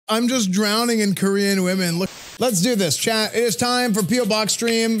I'm just drowning in Korean women. Look, let's do this, chat. It is time for P.O. Box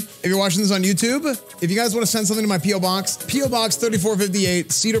stream. If you're watching this on YouTube, if you guys want to send something to my P.O. Box, P.O. Box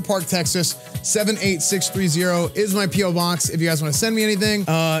 3458, Cedar Park, Texas, 78630 is my P.O. Box. If you guys want to send me anything,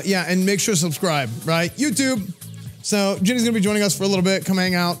 yeah, and make sure to subscribe, right? YouTube. So Jinny's gonna be joining us for a little bit. Come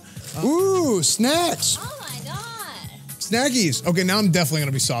hang out. Ooh, snacks. Oh my god. Snackies. Okay, now I'm definitely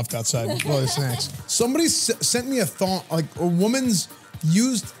gonna be soft outside while there's snacks. Somebody sent me a thong, like a woman's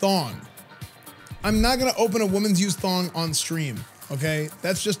used thong. I'm not gonna open a woman's used thong on stream, okay?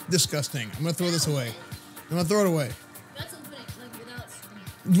 That's just disgusting. I'm gonna throw this away. I'm gonna throw it away. Let's open it, like without...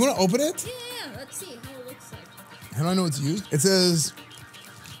 You wanna open it? Yeah, let's see how it looks like. How do I know it's used? It says...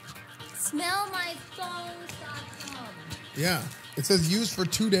 Smellmythongs.com. Yeah, it says used for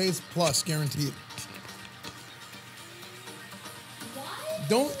 2 days plus, guaranteed.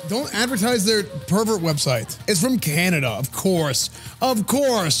 Don't advertise their pervert website. It's from Canada, of course. Of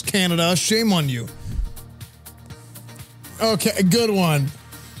course, Canada. Shame on you. Okay, good one.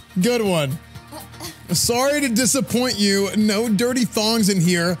 Good one. Sorry to disappoint you. No dirty thongs in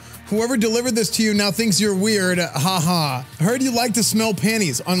here. Whoever delivered this to you now thinks you're weird. Haha. Heard you like to smell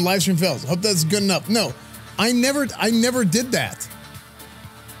panties on livestream fails. Hope that's good enough. No, I never did that.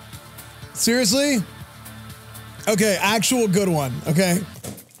 Seriously? Okay, actual good one, okay?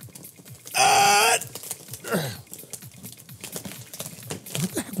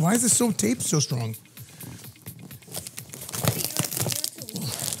 What the heck? Why is this so taped so strong? Okay,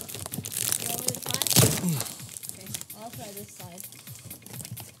 I'll try this side.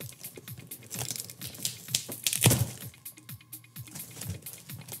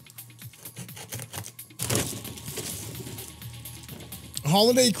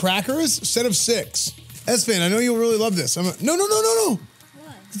 Holiday crackers, set of 6. Esfand, I know you'll really love this. No. What?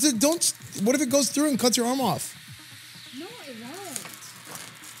 Don't. What if it goes through and cuts your arm off? No, it won't.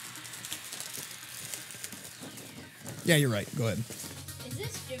 Yeah, you're right. Go ahead. Is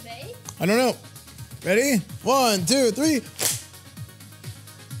this Gervais? I don't know. Ready? 1, 2, 3.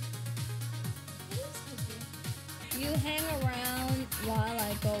 You hang around while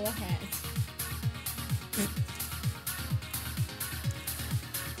I go ahead.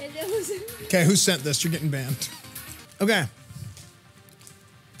 Okay, who sent this? You're getting banned. Okay.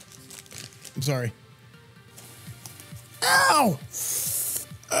 I'm sorry. Ow!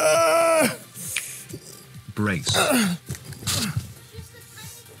 Brace.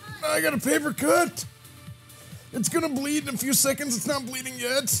 I got a paper cut. It's gonna bleed in a few seconds. It's not bleeding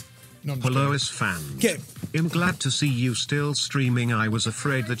yet. No, Hello, Esfand. Okay. I'm glad to see you still streaming. I was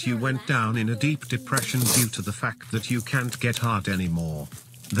afraid that you went down in a deep depression due to the fact that you can't get hard anymore.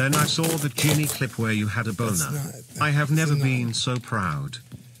 Then I saw the Jinny clip where you had a boner. I have never been so proud.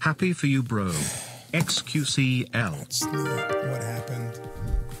 Happy for you, bro. XQCL. That's not what happened.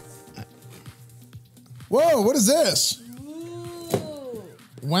 Whoa, what is this? Ooh.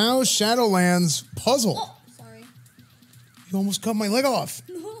 WoW Shadowlands puzzle. Oh, sorry. You almost cut my leg off.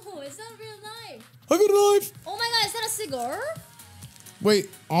 No, it's not a real knife. I got a knife. Oh my god, is that a cigar? Wait,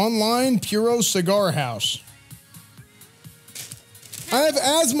 online Puro Cigar House. I have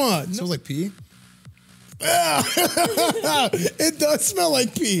asthma. It smells like pee. It does smell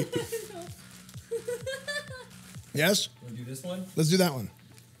like pee. Yes? Want to do this one? Let's do that one.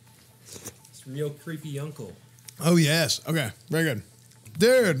 It's from Yo Creepy Uncle. Oh, yes. Okay, very good.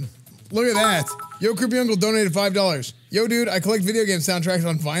 Dude, look at that. Yo Creepy Uncle donated $5. Yo, dude, I collect video game soundtracks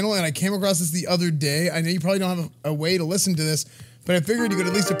on vinyl, and I came across this the other day. I know you probably don't have a way to listen to this, but I figured you could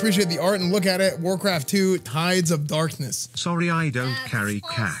at least appreciate the art and look at it. Warcraft 2, Tides of Darkness. Sorry, I don't That's carry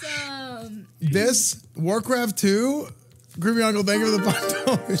cash. awesome. This, Warcraft 2, Creepy Uncle, thank you for the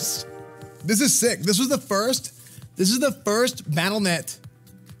 $5. This is sick. This is the first BattleNet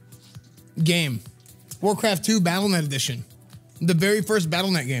game. Warcraft 2 BattleNet Edition. The very first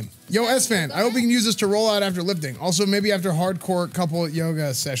BattleNet game. Yo, Esfand, I hope we can use this to roll out after lifting. Also, maybe after hardcore couple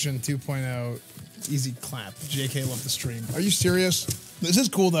yoga session 2.0. Easy clap. JK love the stream. Are you serious? This is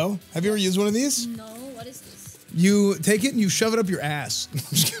cool though. Have you ever used one of these? No, what is this? You take it and you shove it up your ass.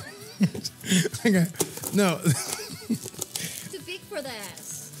 Okay. No. Too big for the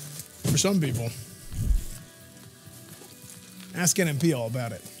ass. For some people. Ask NMP all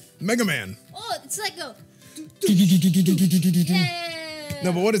about it. Mega Man. Oh, it's like a... Yeah.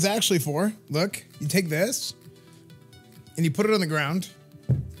 No, but what it's actually for, look, you take this and you put it on the ground.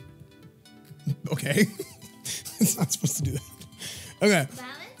 Okay. It's not supposed to do that. Okay.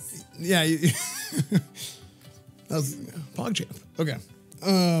 Balance? Yeah. That was PogChamp. Okay.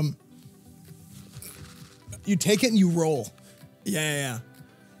 You take it and you roll. Yeah.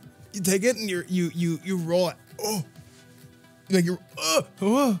 You take it and you roll it. Oh. Like you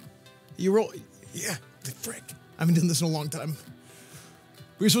roll. Yeah, the frick. I haven't done this in a long time.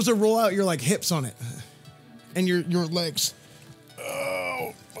 You're supposed to roll out your like hips on it, and your legs.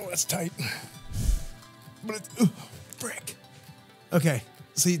 Oh, that's tight. But it's frick. Okay,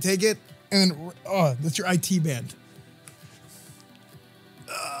 so you take it, and then that's your IT band.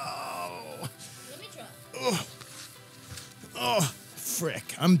 Oh. Let me try. Oh,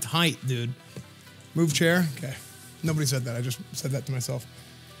 frick. I'm tight, dude. Move chair. Okay. Nobody said that. I just said that to myself.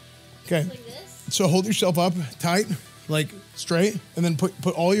 Okay. Like this? So hold yourself up tight, like straight, and then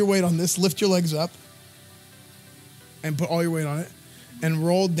put all your weight on this. Lift your legs up and put all your weight on it and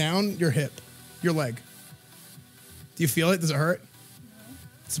roll down your hip, your leg. Do you feel it? Does it hurt? No.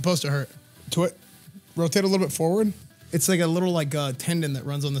 It's supposed to hurt. Rotate a little bit forward. It's like a little tendon that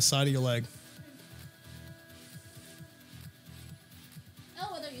runs on the side of your leg.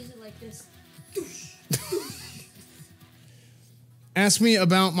 Oh, whether use it like this. Ask me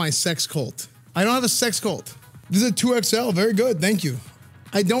about my sex cult. I don't have a sex cult. This is a 2XL. Very good. Thank you.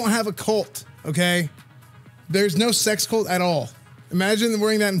 I don't have a cult, okay? There's no sex cult at all. Imagine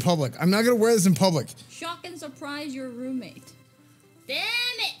wearing that in public. I'm not going to wear this in public. Shock and surprise your roommate. Damn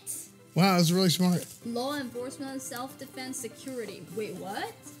it! Wow, that was really smart. Law enforcement, self-defense, security. Wait,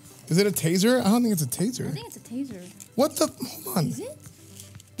 what? Is it a taser? I don't think it's a taser. I think it's a taser. What the? Hold on. Is it?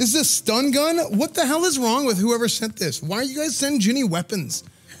 This is a stun gun? What the hell is wrong with whoever sent this? Why are you guys sending Jinny weapons?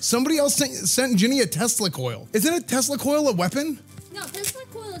 Somebody else sent Jinny a Tesla coil. Isn't a Tesla coil a weapon? No, Tesla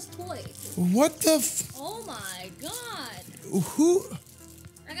coil is toy. What the Oh my god. Who?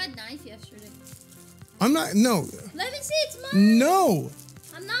 I got knife yesterday. I'm not, no. Let me see, it's mine. No.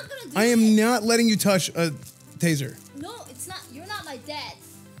 I'm not gonna do I it. am not letting you touch a taser. No, it's not. You're not my dad.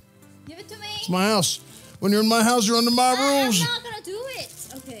 Give it to me. It's my house. When you're in my house, you're under my rules. I'm not gonna do it.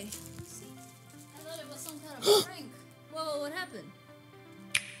 Okay. I thought it was some kind of prank. Whoa, what happened?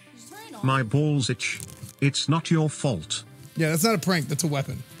 Just turn it on. My balls itch. It's not your fault. Yeah, that's not a prank. That's a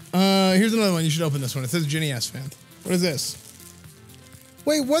weapon. Here's another one. You should open this one. It says Jinny Esfand. What is this?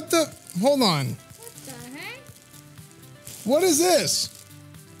 Wait, what the? Hold on. What the heck? What is this?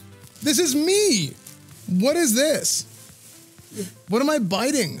 This is me. What is this? What am I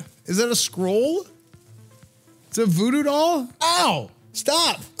biting? Is that a scroll? It's a voodoo doll? Ow!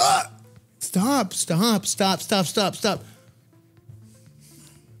 Stop! Stop, stop, stop, stop, stop, stop.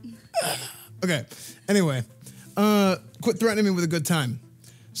 Okay, anyway. Quit threatening me with a good time.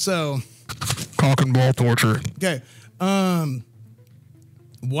 So. Cock and ball torture. Okay,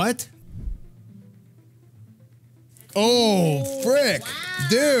 what? Oh, frick. Wow.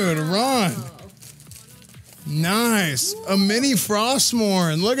 Dude, Ron. Nice. A mini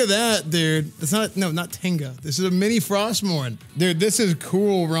Frostmourne. Look at that, dude. It's not, no, not Tenga. This is a mini Frostmourne. Dude, this is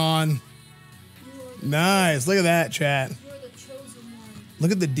cool, Ron. Nice. Look at that, chat. You're the chosen one.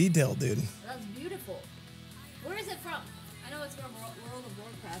 Look at the detail, dude. That's beautiful. Where is it from? I know it's from World of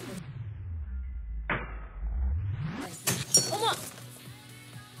Warcraft. Oh my!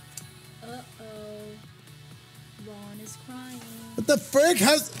 Uh-oh. Ron is crying. What the frick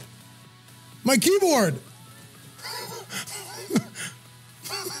has my keyboard?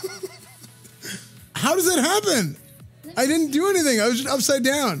 How does that happen? I didn't do anything. I was just upside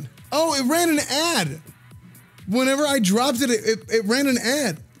down. Oh, it ran an ad. Whenever I dropped it, it ran an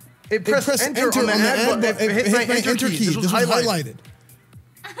ad. It pressed enter on the ad button. It hit my enter key. This was highlighted.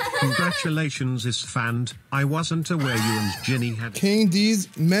 Congratulations, Esfand. I wasn't aware you and Jinny had King D's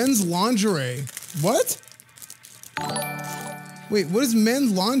men's lingerie. What? Wait, what is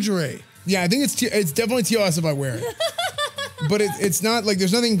men's lingerie? Yeah, I think it's definitely TOS if I wear it. But it's not like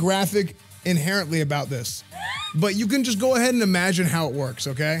there's nothing graphic inherently about this. But you can just go ahead and imagine how it works,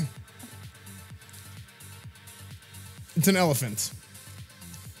 okay? It's an elephant.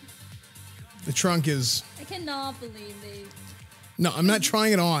 The trunk is... I cannot believe they... No, I'm not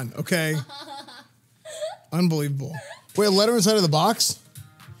trying it on, okay? Unbelievable. Wait, a letter inside of the box?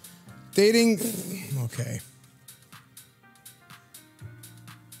 Dating... Okay.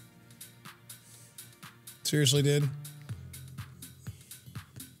 Seriously, dude?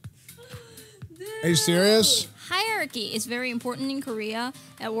 Are you serious? Hierarchy is very important in Korea,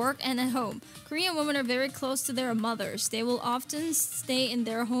 at work and at home. Korean women are very close to their mothers. They will often stay in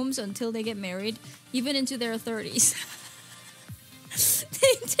their homes until they get married, even into their 30s.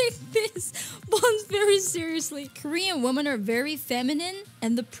 They take this bonds very seriously. Korean women are very feminine,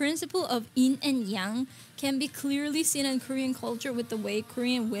 and the principle of yin and yang can be clearly seen in Korean culture with the way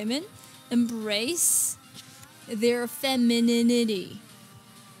Korean women embrace their femininity.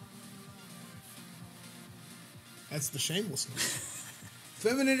 That's the shamelessness.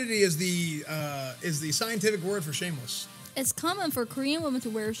 Femininity is the scientific word for shameless. It's common for Korean women to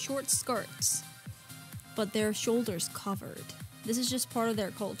wear short skirts, but their shoulders covered. This is just part of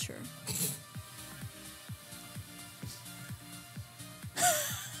their culture.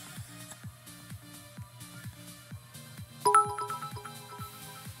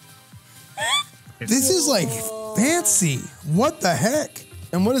 This is like fancy. What the heck?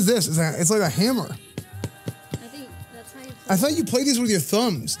 And what is this? It's like a hammer. I think that's how you play. I thought you play these with your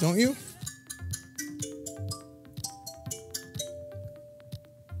thumbs, don't you?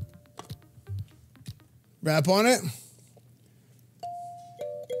 Rap on it.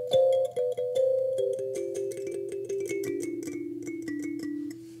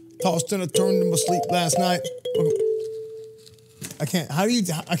 Tossed and I turned in my sleep last night. I can't. How do you?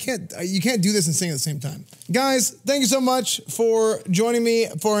 I can't. You can't do this and sing at the same time, guys. Thank you so much for joining me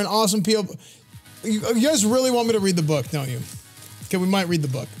for an awesome PO. You guys really want me to read the book, don't you? Okay, we might read the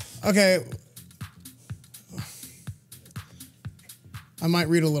book. Okay, I might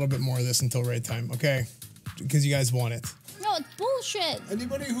read a little bit more of this until raid time. Okay, because you guys want it. No, it's bullshit.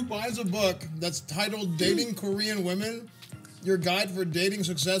 Anybody who buys a book that's titled "Dating Korean Women," your guide for dating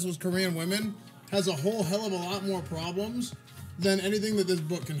success with Korean women, has a whole hell of a lot more problems than anything that this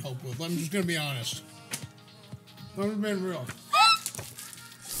book can help with. I'm just gonna be honest. I'm just being real.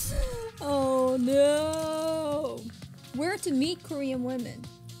 Oh no! Where to meet Korean women?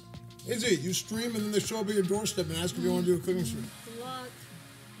 Easy. You stream and then they show up at your doorstep and ask if you want to do a cooking stream. Good luck.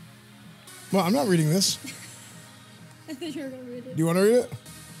 Well, I'm not reading this. I thought you were gonna read it. Do you want to read it?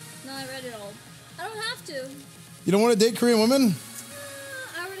 No, I read it all. I don't have to. You don't want to date Korean women?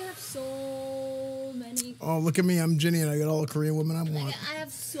 I already have so many. Oh, look at me. I'm Jinny and I got all the Korean women I want. I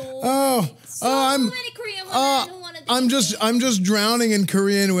have so many Korean women who want to date I'm just drowning in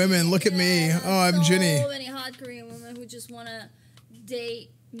Korean women. Look at me. Oh, I'm Jinny. So many hot Korean women who just want to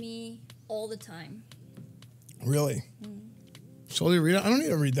date me all the time. Really? Shall you read it? I don't need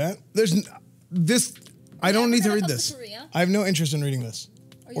to read that. I don't need to read this. I have no interest in reading this.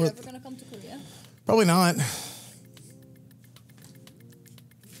 Are you ever going to come to Korea? Probably not.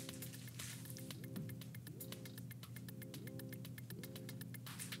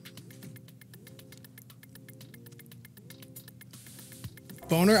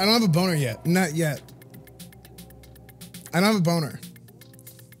 Boner? I don't have a boner yet. Not yet. I don't have a boner.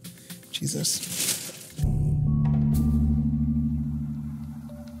 Jesus.